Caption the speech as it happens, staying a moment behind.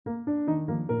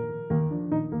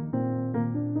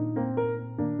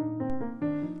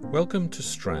Welcome to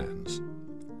Strands,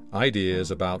 ideas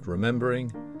about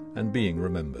remembering and being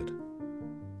remembered,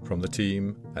 from the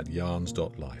team at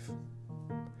yarns.life.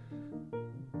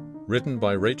 Written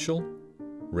by Rachel,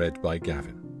 read by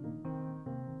Gavin.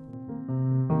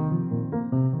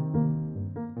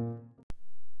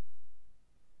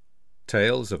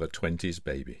 Tales of a Twenties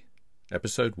Baby,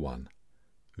 Episode 1,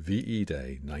 VE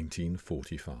Day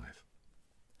 1945.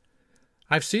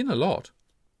 "I've seen a lot,"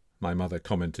 my mother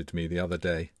commented to me the other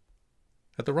day.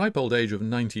 At the ripe old age of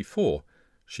 94,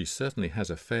 she certainly has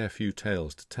a fair few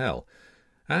tales to tell,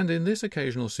 and in this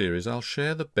occasional series I'll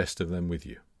share the best of them with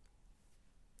you.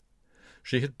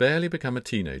 She had barely become a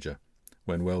teenager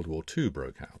when World War II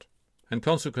broke out, and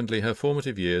consequently her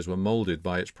formative years were moulded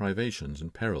by its privations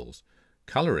and perils,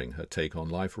 colouring her take on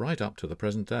life right up to the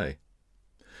present day.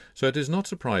 So it is not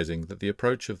surprising that the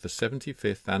approach of the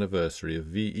 75th anniversary of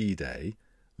VE Day,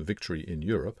 Victory in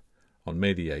Europe, on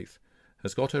May the 8th,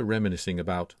 has got her reminiscing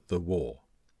about the war,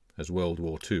 as World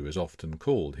War II is often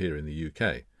called here in the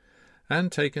UK,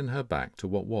 and taken her back to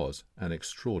what was an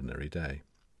extraordinary day.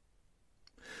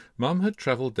 Mum had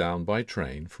travelled down by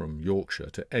train from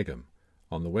Yorkshire to Egham,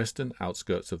 on the western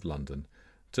outskirts of London,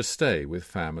 to stay with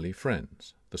family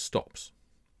friends, the Stopps.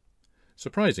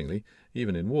 Surprisingly,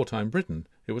 even in wartime Britain,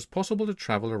 it was possible to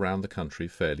travel around the country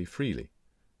fairly freely,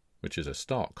 which is a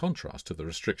stark contrast to the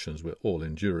restrictions we're all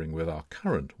enduring with our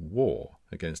current war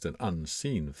against an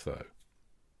unseen foe.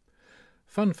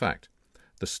 Fun fact,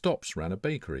 the Stopps ran a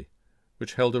bakery,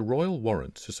 which held a royal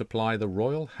warrant to supply the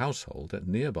royal household at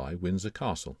nearby Windsor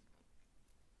Castle.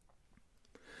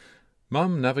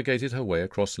 Mum navigated her way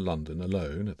across London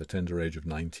alone at the tender age of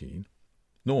 19.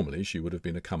 Normally she would have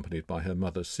been accompanied by her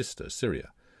mother's sister, Cyria,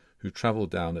 who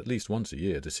travelled down at least once a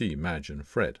year to see Madge and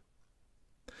Fred.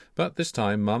 But this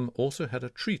time Mum also had a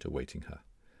treat awaiting her,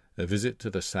 a visit to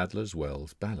the Sadler's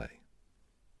Wells Ballet.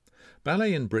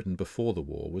 Ballet in Britain before the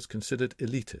war was considered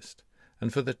elitist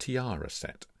and for the tiara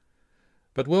set.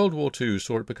 But World War II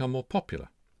saw it become more popular,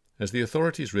 as the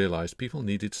authorities realised people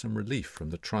needed some relief from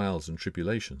the trials and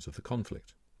tribulations of the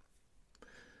conflict.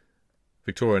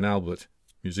 Victoria and Albert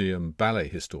Museum ballet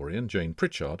historian Jane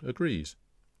Pritchard agrees.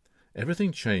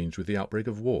 "Everything changed with the outbreak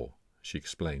of war," she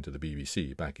explained to the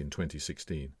BBC back in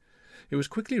 2016. "It was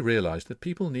quickly realised that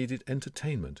people needed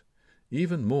entertainment,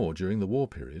 even more during the war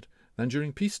period than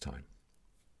during peacetime."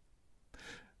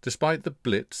 Despite the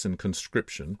Blitz and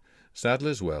conscription,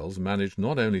 Sadler's Wells managed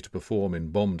not only to perform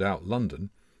in bombed-out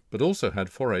London, but also had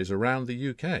forays around the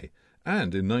UK,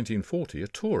 and in 1940 a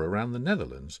tour around the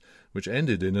Netherlands, which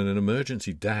ended in an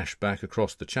emergency dash back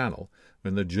across the Channel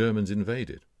when the Germans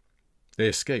invaded. They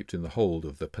escaped in the hold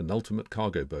of the penultimate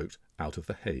cargo boat out of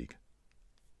The Hague.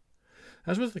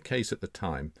 As was the case at the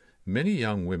time, many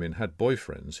young women had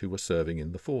boyfriends who were serving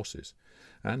in the forces,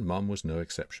 and Mum was no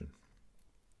exception.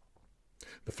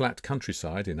 The flat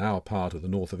countryside in our part of the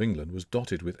north of England was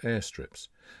dotted with airstrips,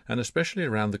 and especially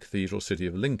around the cathedral city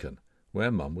of Lincoln,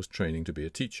 where Mum was training to be a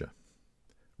teacher.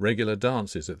 Regular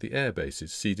dances at the air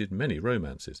bases seeded many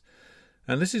romances,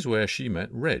 and this is where she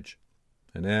met Reg,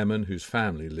 an airman whose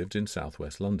family lived in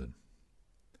southwest London.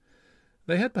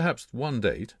 They had perhaps one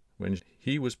date when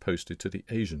he was posted to the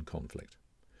Asian conflict,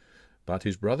 but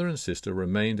his brother and sister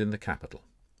remained in the capital.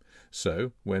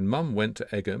 So, when Mum went to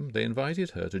Egham, they invited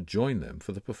her to join them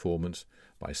for the performance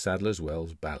by Sadler's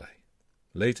Wells Ballet,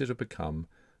 later to become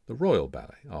the Royal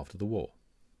Ballet after the war.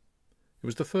 It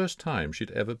was the first time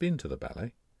she'd ever been to the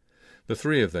ballet. The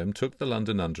three of them took the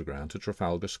London Underground to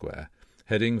Trafalgar Square,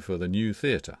 heading for the new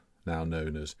theatre, now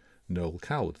known as Noel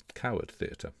Coward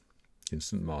Theatre, in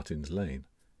St. Martin's Lane.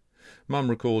 Mum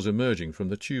recalls emerging from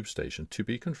the tube station to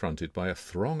be confronted by a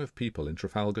throng of people in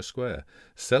Trafalgar Square,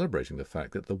 celebrating the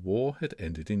fact that the war had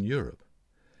ended in Europe.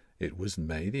 It was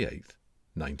May the 8th,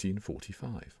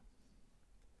 1945.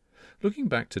 Looking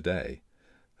back today,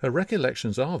 her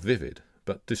recollections are vivid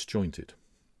but disjointed.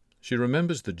 She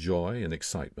remembers the joy and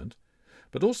excitement,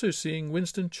 but also seeing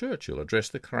Winston Churchill address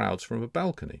the crowds from a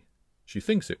balcony. She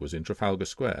thinks it was in Trafalgar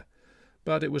Square,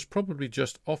 but it was probably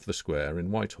just off the square in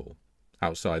Whitehall,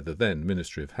 outside the then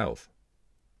Ministry of Health.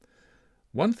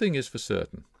 One thing is for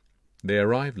certain, they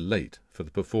arrived late for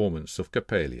the performance of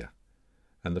Coppelia,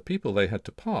 and the people they had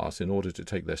to pass in order to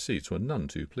take their seats were none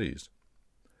too pleased.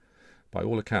 By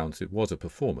all accounts, it was a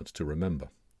performance to remember.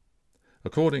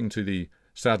 According to the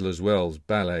Sadler's Wells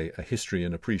Ballet A History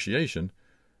and Appreciation,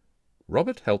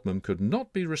 Robert Helpman could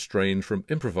not be restrained from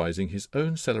improvising his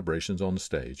own celebrations on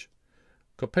stage.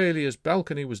 Coppelia's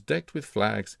balcony was decked with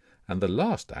flags, and the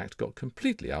last act got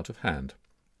completely out of hand.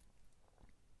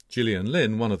 Gillian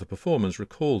Lynne, one of the performers,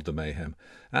 recalled the mayhem,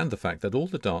 and the fact that all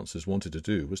the dancers wanted to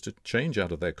do was to change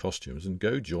out of their costumes and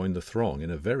go join the throng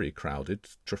in a very crowded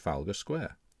Trafalgar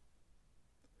Square.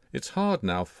 It's hard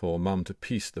now for Mum to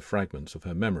piece the fragments of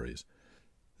her memories,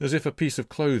 as if a piece of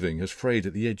clothing has frayed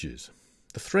at the edges.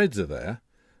 The threads are there,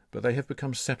 but they have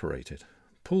become separated,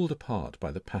 pulled apart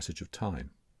by the passage of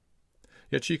time.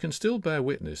 Yet she can still bear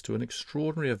witness to an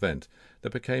extraordinary event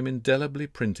that became indelibly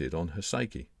printed on her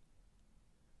psyche.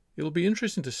 It will be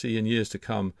interesting to see in years to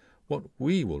come what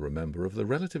we will remember of the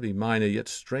relatively minor yet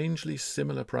strangely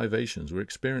similar privations we're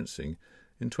experiencing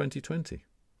in 2020,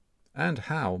 and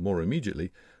how, more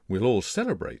immediately, we'll all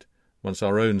celebrate once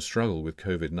our own struggle with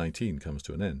COVID-19 comes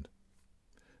to an end.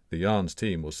 The Yarns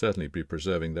team will certainly be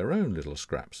preserving their own little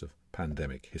scraps of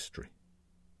pandemic history.